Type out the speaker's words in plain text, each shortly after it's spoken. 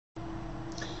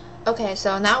Okay,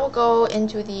 so now we'll go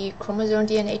into the chromosome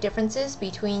DNA differences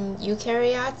between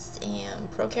eukaryotes and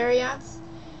prokaryotes.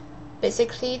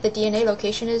 Basically, the DNA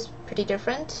location is pretty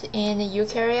different. In a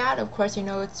eukaryote, of course,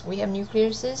 we have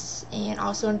nucleuses, and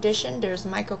also in addition, there's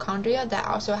mitochondria that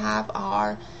also have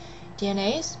our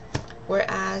DNAs.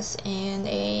 Whereas in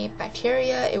a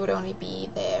bacteria, it would only be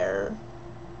their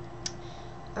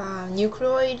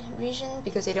nucleoid region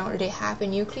because they don't really have a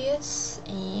nucleus.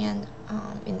 And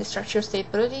in the structural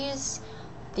stabilities,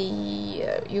 the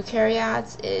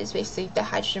eukaryotes is basically the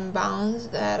hydrogen bonds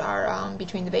that are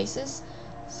between the bases.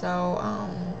 So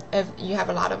if you have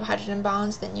a lot of hydrogen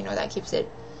bonds, then that keeps it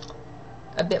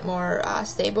a bit more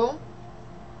stable.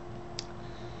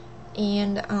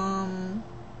 And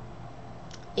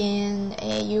in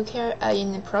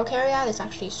a prokaryote, it's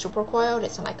actually supercoiled.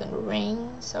 It's like a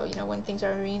ring. So when things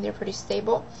are in a ring, they're pretty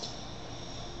stable.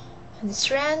 And the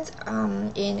strands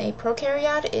in a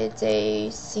prokaryote, it's a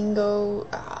single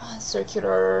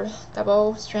circular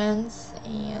double strands,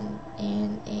 and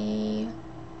in a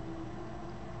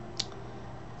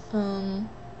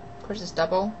of course it's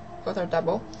double. Both are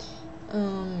double.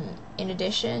 In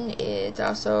addition, it's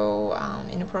also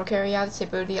in a prokaryote,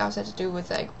 stability also has to do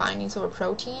with like bindings of a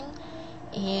protein,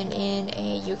 and in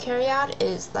a eukaryote,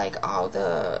 it's like all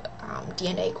the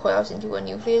DNA coils into a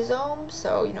nucleosome.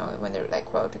 So when they're like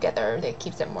coiled together, that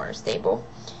keeps them more stable.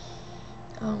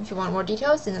 If you want more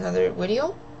details, in another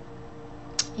video.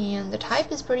 And the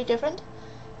type is pretty different.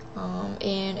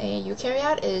 In a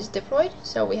eukaryote is diploid,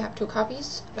 so we have two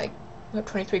copies, like we have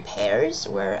 23 pairs,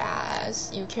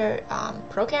 whereas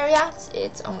prokaryotes,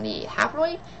 it's only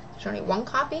haploid, there's only one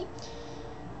copy.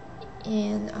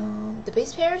 And the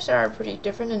base pairs are pretty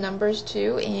different in numbers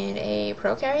too. In a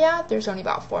prokaryote, there's only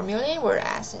about 4 million,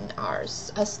 whereas in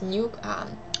us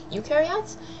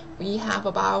eukaryotes, we have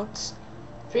about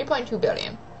 3.2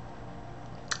 billion.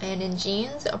 And in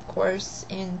genes, of course,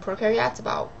 in prokaryotes,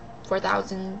 about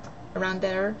 4,000 around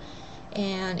there,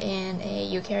 and in a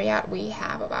eukaryote we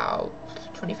have about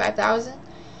 25,000.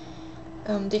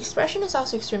 The expression is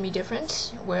also extremely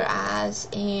different, whereas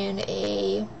in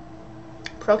a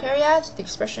prokaryote the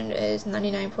expression is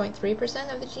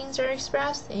 99.3% of the genes are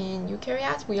expressed. In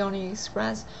eukaryotes we only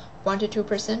express 1 to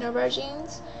 2% of our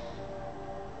genes.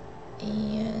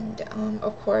 And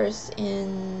of course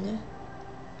in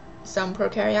some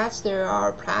prokaryotes there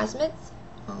are plasmids.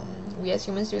 We as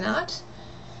humans do not,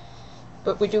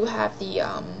 but we do have the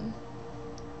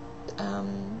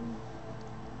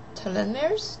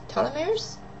telomeres.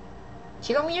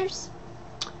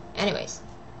 Anyways,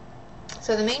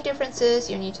 so the main differences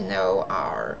you need to know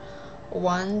are: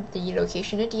 1, the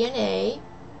location of DNA;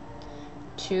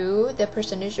 2, the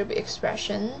percentage of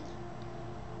expression;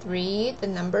 3, the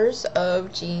numbers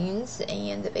of genes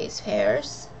and the base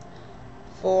pairs;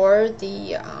 4,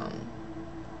 the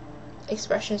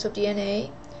expressions of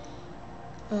DNA;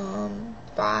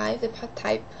 5, the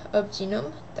type of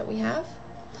genome that we have,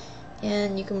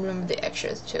 and you can remember the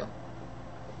extras too.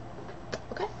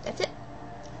 Okay, that's it.